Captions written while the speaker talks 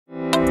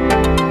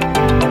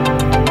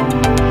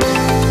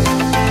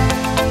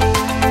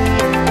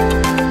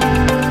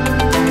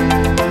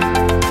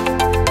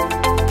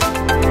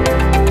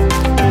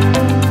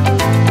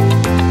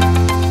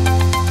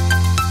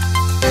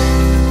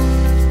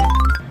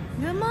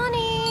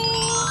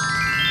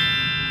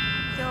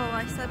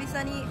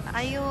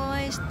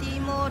IOI シティ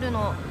モール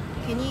の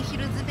ケニーヒ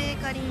ルズベ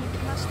ーカリーに来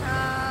まし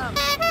た。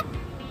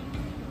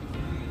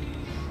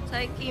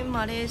最近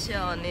マレーシ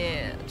アは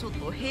ね、ちょっ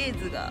とヘイ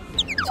ズが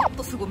ちょっ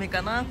とすごめ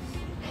かな。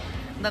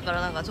だから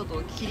なんかちょっ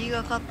と霧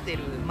がかってる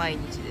毎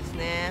日です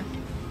ね。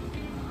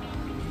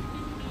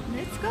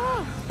レッツゴー。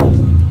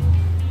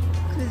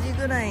9時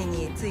ぐらい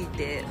に着い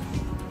て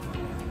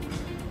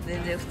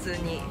全然普通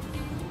に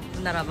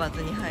並ば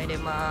ずに入れ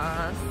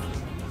ます。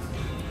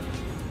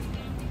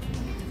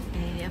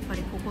やっぱ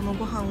りここの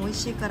ご飯美味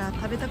しいから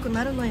食べたく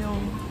なるのよ。今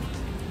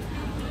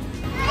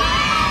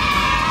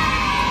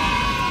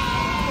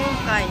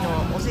回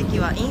のお席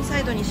はインサ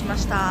イドにしま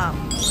した。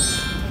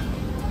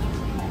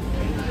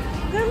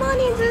グッモー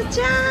ニングズ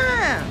ちゃん。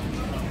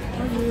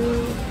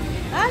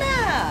あ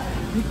ら、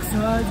ビッグ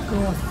サイズク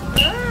ロワッサ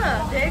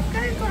ン。でっ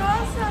かいクロワ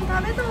ッサン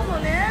食べたもの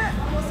ね。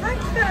もうさっき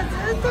からず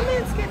っと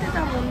目つけて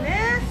たもん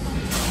ね。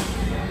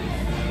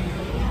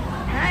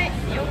はい、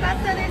よかっ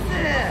たです。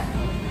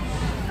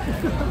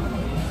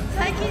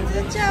最近ズ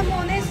ッチャン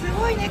もね、す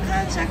ごいね、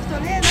感触と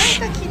ね、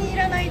なんか気に入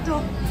らない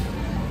と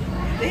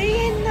永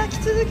遠泣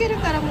き続ける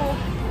から、も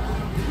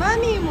うマ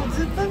ミーも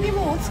ズッパミ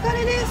もお疲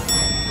れです。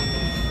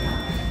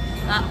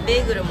あ、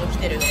ベーグルも来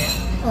てるね。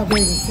あ、ベーグ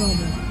ル、そうね。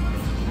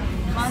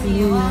マ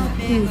ミーは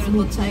ベーグ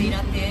ルとチャイラ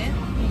テ。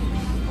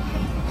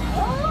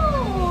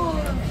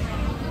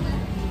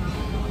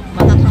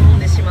また頼ん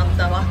でしまっ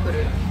たワッフ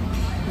ル。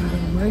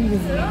美味し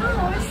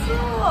そ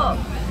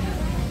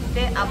う。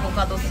で、アボ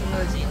カドスム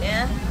ージー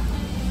ね。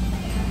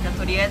じゃあ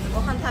とりあえず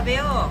ご飯食べ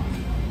よ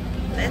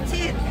う。レッツイ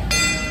ット。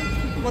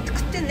もっと食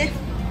ってんね。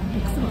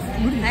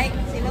はい、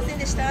すいません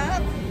でし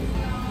た。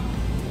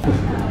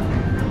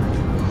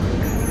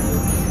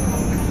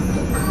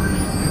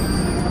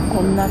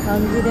こんな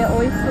感じで美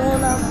味しそう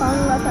なパ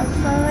ンがたく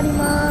さんあり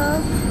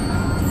ま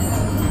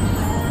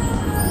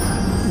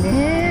す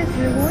ね。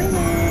すごい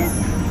ね。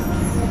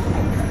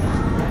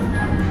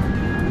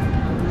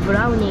ブ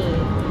ラウニー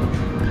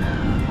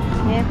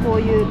ね、こ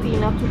ういうピー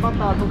ナッツバ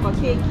ターとか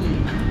ケーキ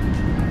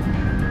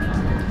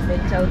めっ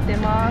ちゃ売って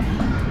ます。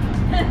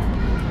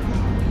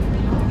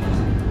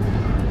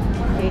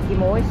ケーキ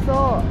も美味しそう。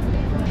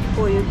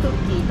こういうクッ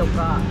キーと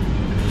か、あ、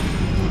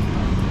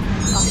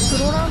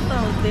黒ランタ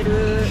ン売って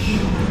る。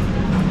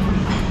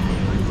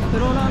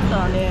黒ラン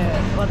タンね、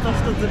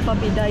私とズッパ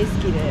ピ大好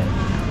きで、よ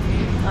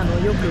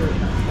く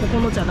ここ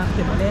のじゃなく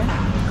てもね、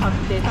買っ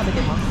て食べ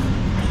てます。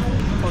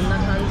こんな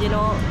感じ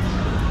の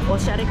お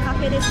しゃれカ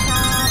フェでし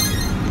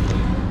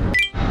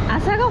た。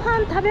朝ごは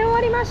ん食べ終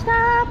わりました。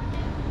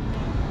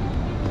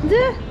ず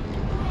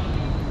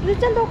っ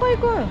ちゃんどこ行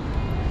くん？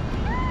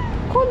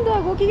今度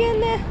はご機嫌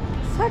ね。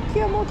さっき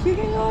はもう機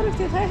嫌が悪く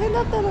て大変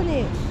だったの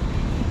に、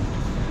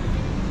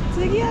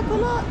次はこ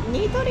の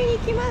ニトリに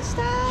来まし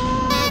た。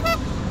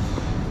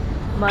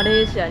マ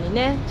レーシアに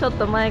ね、ちょっ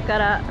と前か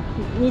ら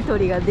ニト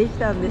リができ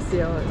たんです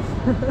よ。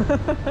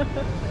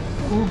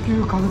高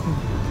級家具店。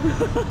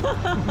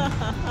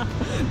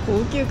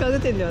高級家具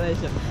店ではない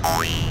でしょ。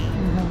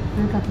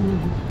生活に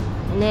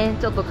ね、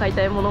ちょっと買い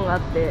たいものがあっ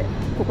て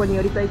ここに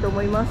寄りたいと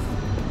思います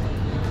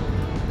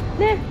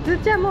ね。ずっ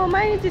ちゃんもう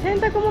毎日洗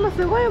濯物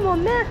すごいも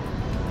んね。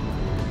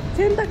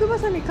洗濯ば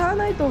さみ買わ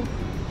ないと。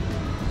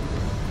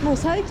もう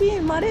最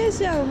近マレー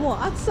シアはもう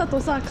暑さ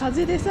とさ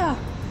風でさ、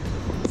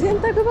洗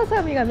濯ば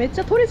さみがめっち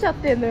ゃ取れちゃっ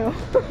てんのよ。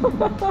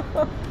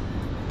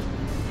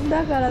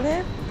だから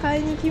ね、買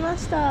いに来ま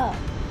した。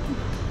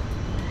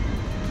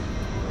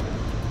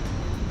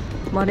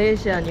マレー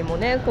シアにも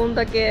ね、こん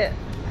だけ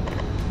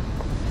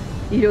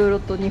いろいろ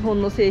と日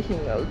本の製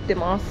品が売って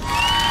ます。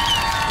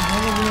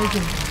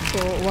そ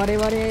う、我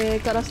々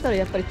からしたら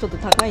やっぱりちょっと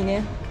高い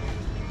ね。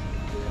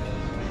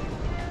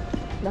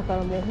だか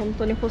らもう本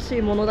当に欲し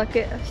いものだ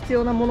け、必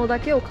要なものだ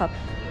けを買っ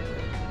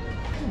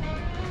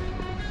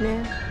て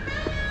ね。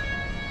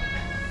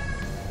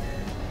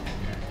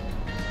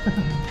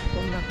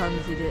こんな感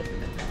じで売っ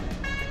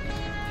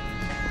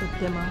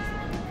てます。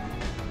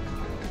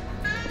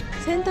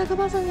洗濯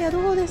バサミはど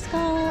こですか？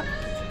こ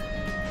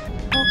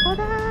こ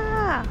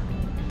だー。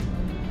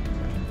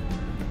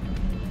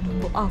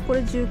あ、これ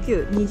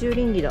19、20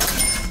リンギだ。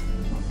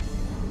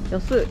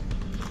安い。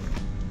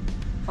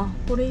あ、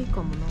これいい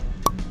かもな。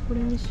これ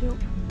にしよう。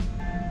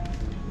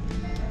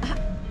あ、あっ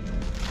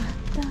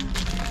た。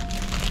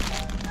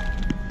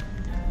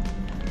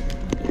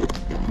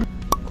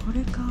こ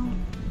れ買おう。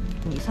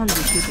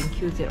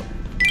39.90。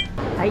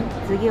はい、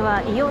次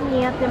はイオン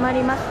にやってまい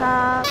りまし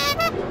た。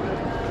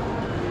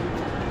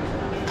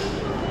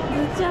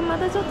ずっちゃんま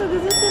たちょっとぐ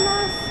ずって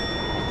ます。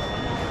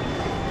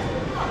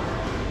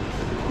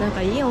なん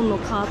かイオンの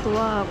カート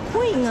は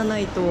コインがな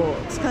いと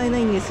使えな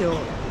いんですよ。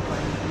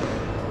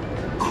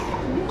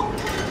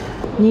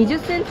20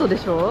セントで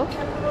しょ。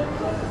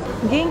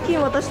現金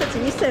私たち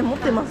一切持っ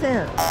てませ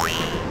ん。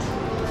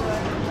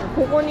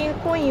ここに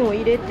コインを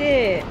入れ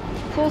て、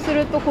そうす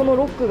るとこの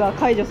ロックが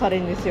解除され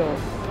るんですよ。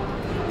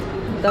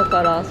だ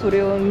からそ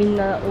れをみん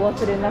なお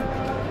忘れなく。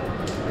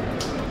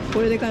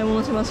これで買い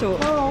物しましょう。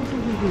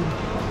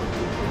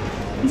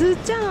ずっ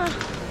ちゃんは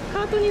カ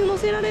ートに乗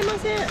せられま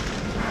せん。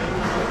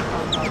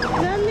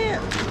残念。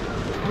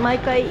毎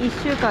回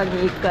1週間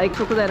に1回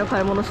食材の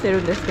買い物して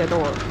るんですけ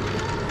ど、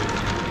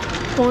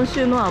今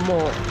週のはも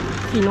う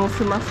昨日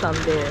済ましたんで、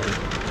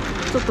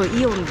ちょっと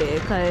イオンで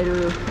買え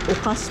るお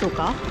菓子と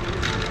か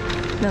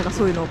なんか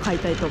そういうのを買い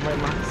たいと思い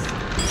ます。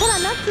ほら、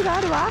ナッツが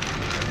あるわ。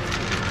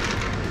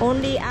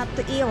 Only at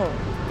ION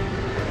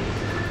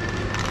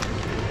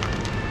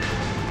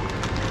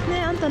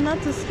ね。あんたナ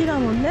ッツ好きだ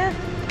もんね。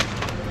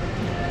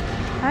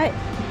はい。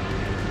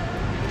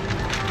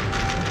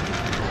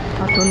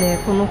あとね、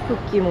このク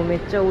ッキーもめっ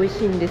ちゃ美味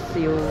しいんです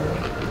よ。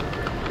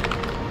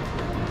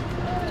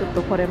ちょっ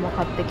とこれも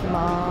買ってき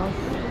ます。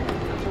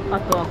あ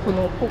とはこ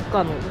のポッ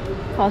カの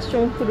パッシ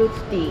ョンフルー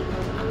ツティー。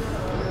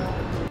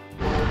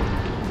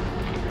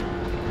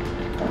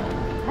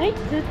はい、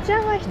ずっち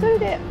ゃんは一人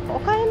でお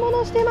買い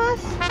物してま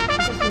す。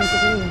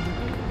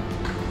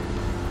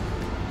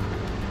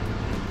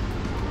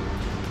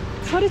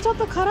それちょっ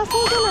と辛そ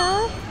うじゃ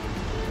ない？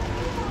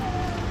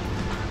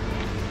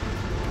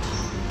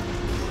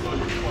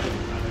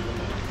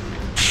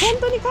本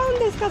当に買うん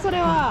ですか、それ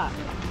は。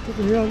ちょっ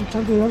とち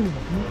ゃんと選んで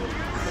ますね。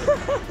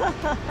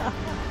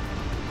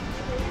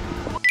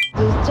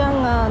ずっちゃ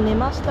んが寝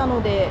ました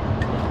ので、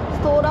ス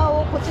トーラー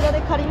をこちら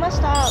で借りま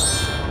した。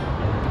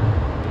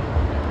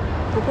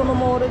ここの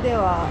モールで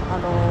は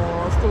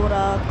ストー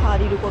ラー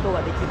借りること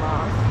ができ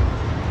ます。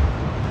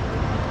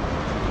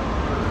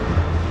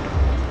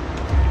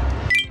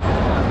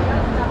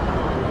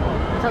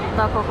ちょっ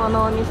とここ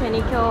のお店に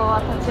今日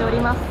は立ち寄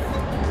ります。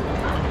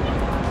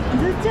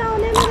ずっちゃんお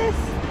眠で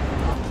す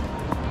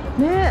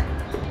ね。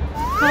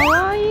か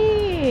わい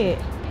い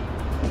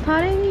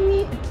垂れ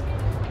耳。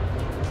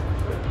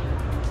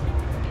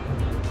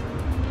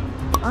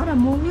あら、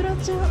もぐら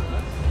ちゃん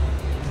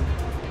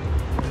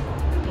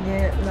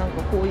ね。なん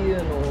かこういう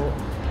のを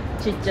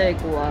ちっちゃい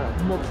子は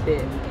持っ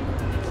て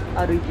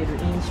歩いてる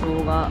印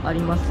象があり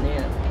ます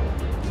ね。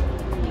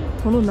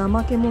この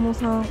怠け者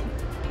さん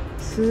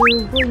すご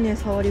いね、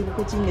触り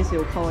心地いいんです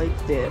よ。可愛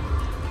くて。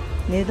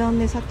値段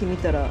ね、さっき見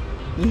たら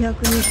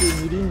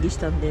222リンギし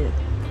たんで、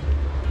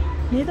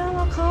値段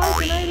は可愛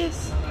くないで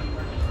す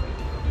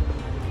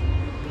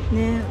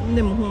ね。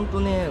でもほんと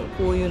ね、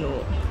こういうの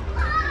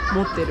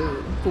持って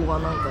る子が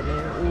なんかね、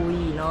多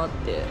いなっ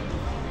て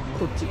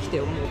こっち来て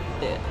思っ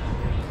て。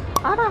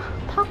あら、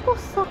タコ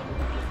さん。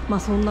まあ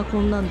そんなこ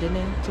んなんで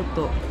ね、ちょっ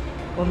と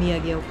お土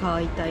産を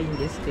買いたいん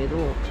ですけど、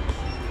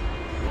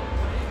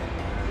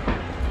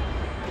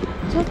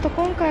ちょっと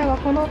今回は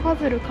このパ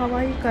ズル可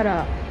愛いか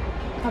ら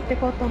買ってい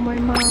こうと思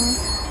いま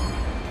す。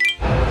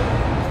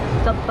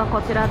ちょっと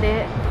こちら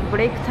でブ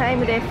レイクタイ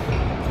ムです。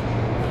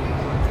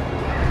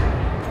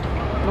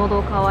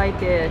喉乾い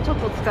てちょっ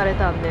と疲れ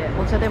たんで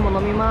お茶でも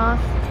飲みま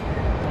す。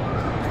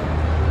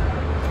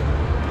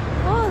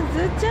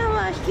ずっちゃん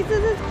は引き続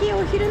き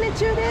お昼寝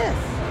中です。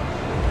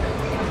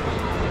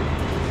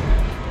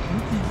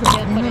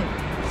やっぱり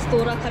スト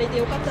ーラー借りて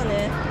よかった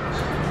ね。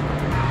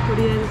と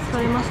りあえず疲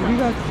れました。ず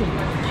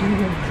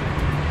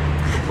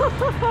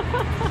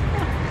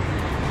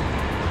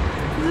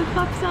っ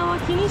ぱくさんは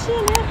気にしいね。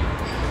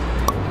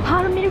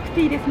ハールミルク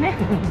ティーですね。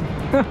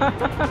は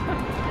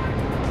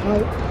い、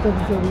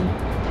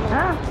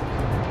あ、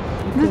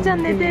ずっちゃ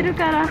ん寝てる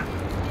から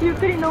ゆっ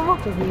くり飲もう。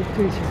ちょっとゆっ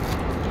くりしま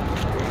す。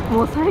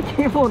もう最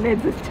近もうね、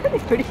ずっちゃんに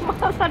振り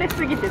回され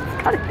すぎて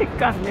疲れてっ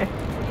からね。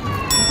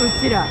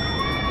うちら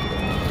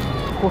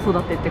子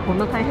育てってこん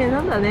な大変な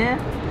んだね。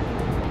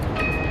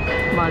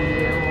マジ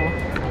で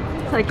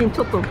もう最近ち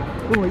ょっと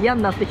もう嫌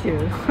になってきてる。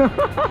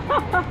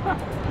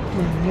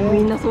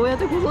みんなそうやっ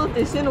て子育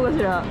てしてんのかし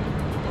ら。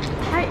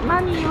はい、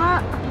マニー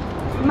は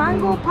マ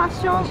ンゴーパッ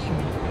ション。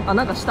あ、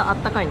なんか下あっ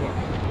たかいね。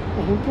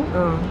本当？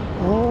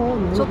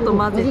うん。ちょっと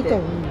混ぜて、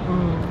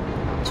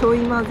ちょい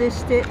混ぜ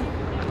して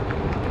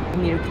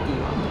ミルクティ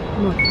ーは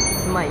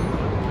うまい。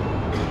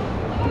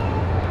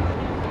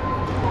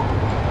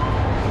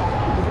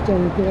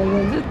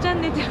ずっちゃ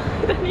ん寝てる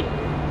間に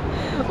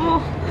も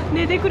う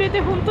寝てくれて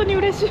本当に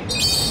嬉しいね。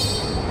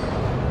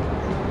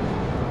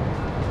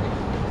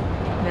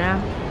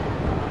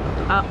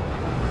あ、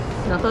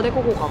ナタデ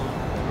ココかも。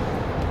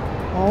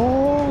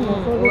おい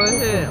しい。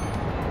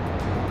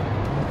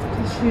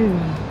懐かしいね。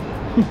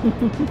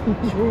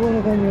昭和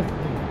な感じがす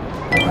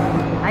る。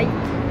はい、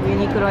ユ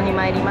ニクロに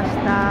参りまし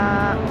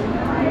た。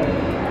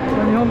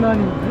日本のアニ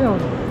メね。本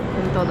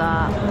当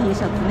だ、T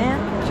シャツね。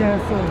チェーン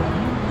ソー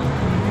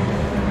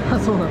あ、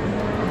そうなの。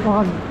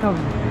わかんない、多分。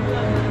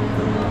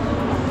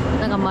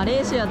なんかマレ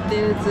ーシアっ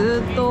て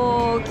ずっ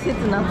と季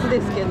節夏で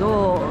すけ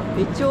ど、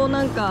一応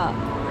なんか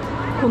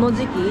この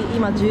時期、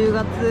今10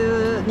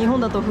月、日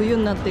本だと冬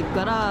になっていく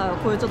から、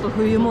こういうちょっと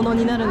冬物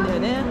になるんだよ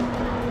ね。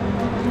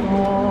あ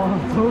あ、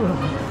そうだ。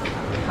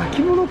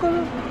秋物かな。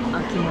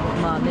秋物、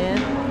まあね。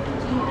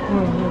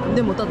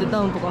でもだってダ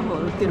ウンとか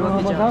売ってるわ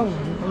けじゃん。ダウンね。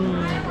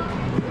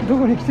ど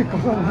こに来てるか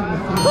わかんないんで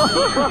す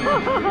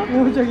け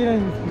ど。申し訳ない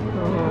んですけど。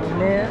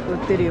ね、売っ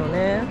てるよ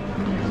ね。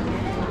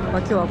まあ、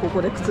今日はこ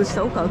こで靴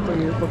下を買うと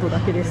いうことだ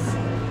けです。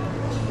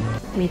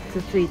3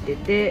つついて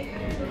て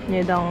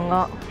値段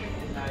が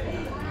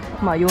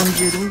まあ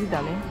40リンギ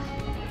だね。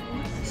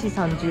資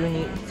産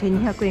12、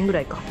1200円ぐ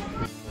らいか。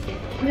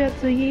じゃあ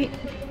次、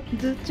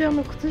ズッチャン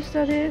の靴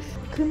下です。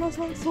クマ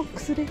さんソック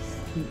スで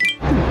す。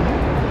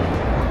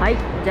はい、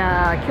じ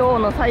ゃあ今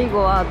日の最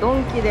後はド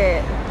ンキ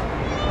で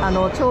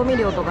調味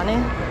料とかね、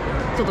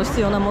ちょっと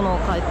必要なものを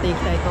買ってい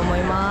きたいと思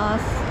いま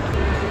す。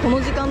こ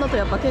の時間だと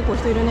やっぱ結構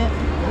人いるね。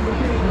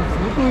す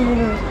ごくいる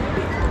ね。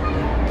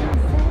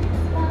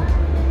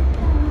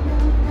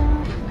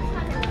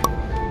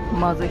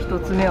まず1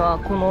つ目は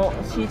この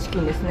シーチキ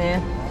ンですね。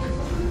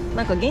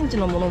なんか現地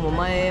のものも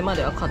前ま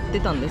では買って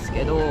たんです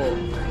けど、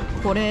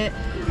これ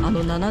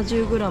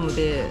70g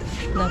で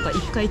なんか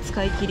1回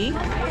使い切り、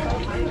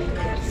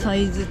サ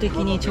イズ的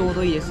にちょう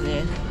どいいです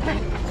ね。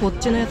こっ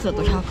ちのやつだ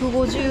と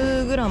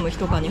 150g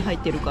とかに入っ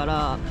てるか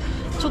ら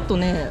ちょっと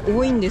ね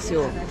多いんです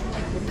よ。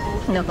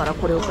だから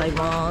これを買い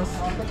ます。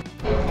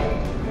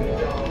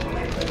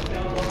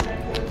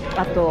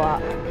あと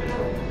は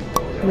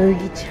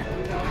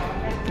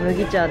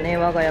麦茶ね、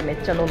我が家め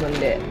っちゃ飲むん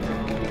で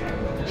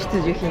必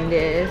需品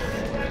で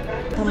す。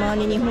たま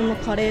に日本の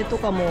カレーと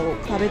かも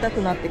食べた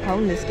くなって買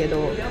うんですけど、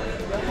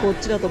こっ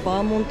ちだとバ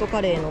ーモント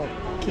カレーの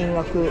金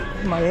額、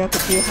約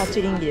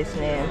18リンギです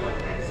ね。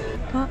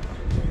あ、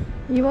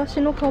イワ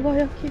シのかば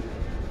焼き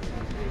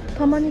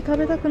たまに食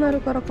べたくな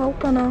るから買おう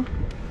かな。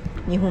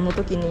日本の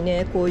時に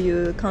ね、こうい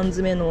う缶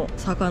詰の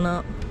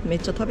魚めっ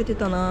ちゃ食べて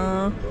た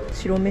な。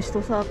白飯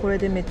とさ、これ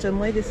でめっちゃう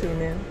まいですよ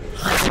ね。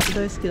私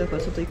大好きだか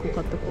らちょっと1個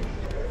買ってこ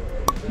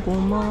う。ご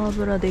ま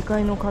油でか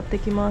いの買って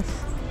きま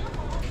す。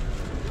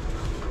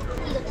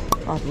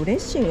あ、ドレッ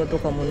シングと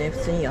かもね普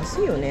通に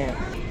安いよね。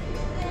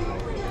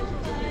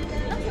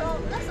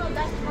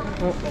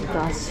お、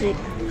だし、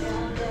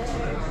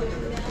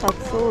か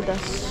つおだ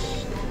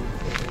し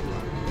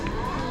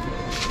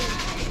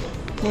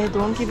ね、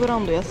ドンキブラ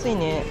ンド安い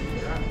ね。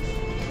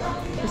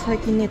最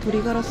近ね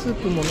鶏ガラスー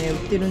プもね売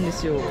ってるんで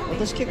すよ。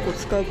私結構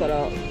使うか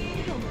ら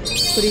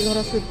鶏ガ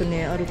ラスープ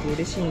ねあると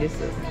嬉しいんです。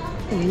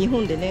でも日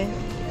本でね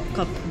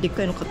でっ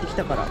かいの買ってき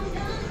たから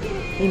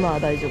今は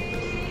大丈夫。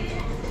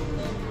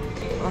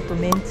あと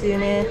めんつゆ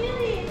ね、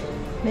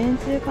めん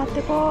つゆ買っ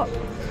てこう。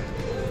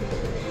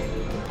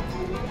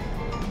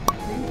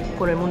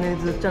これもね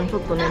ずっちゃんちょ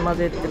っとね混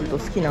ぜてると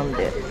好きなん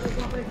で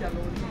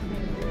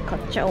買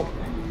っちゃおう。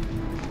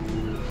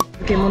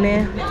漬けも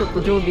ねちょっ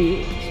と常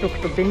備しとく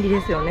と便利で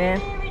すよ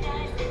ね。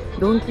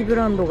ドンキブ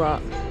ランド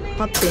が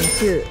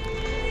 8.9、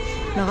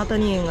 長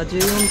谷園が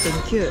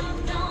 14.9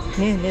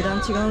 ね、値段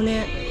違う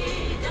ね。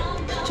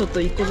ちょっと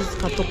1個ずつ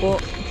買っとこ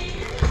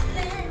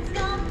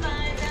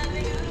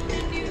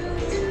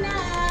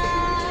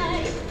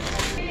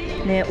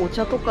うね。お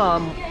茶とか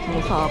も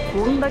さ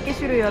こんだけ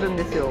種類あるん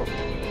ですよ。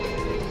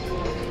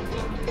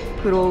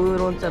黒ウー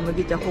ロン茶、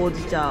麦茶、ほう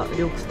じ茶、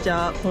緑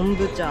茶、昆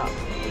布茶、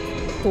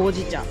ほう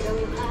じ茶、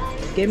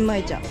玄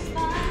米茶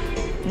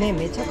ね、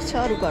めちゃくち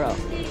ゃあるからあ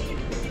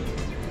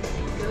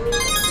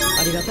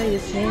りがたいで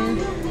すね。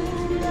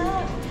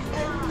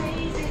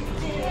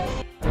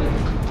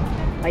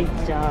はい、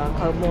じゃあ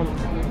買うもん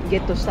ゲ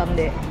ットしたん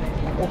で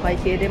お会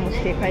計でも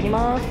して帰り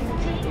ます。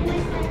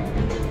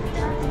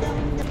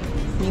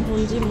日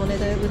本人もね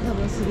だいぶ多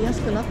分住みや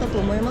すくなったと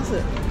思います。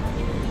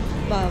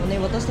まあね、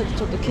私たち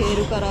ちょっとケー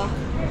ルから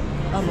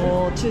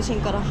中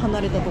心から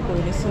離れたところ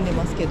に住んで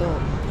ますけど、こ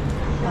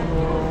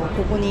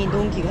こに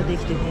ドンキがで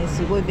きてね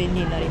すごい便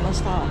利になりま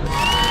した。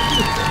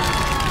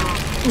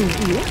い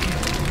いよ。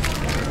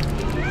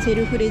セ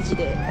ルフレジ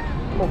で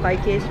お会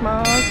計し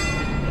ます。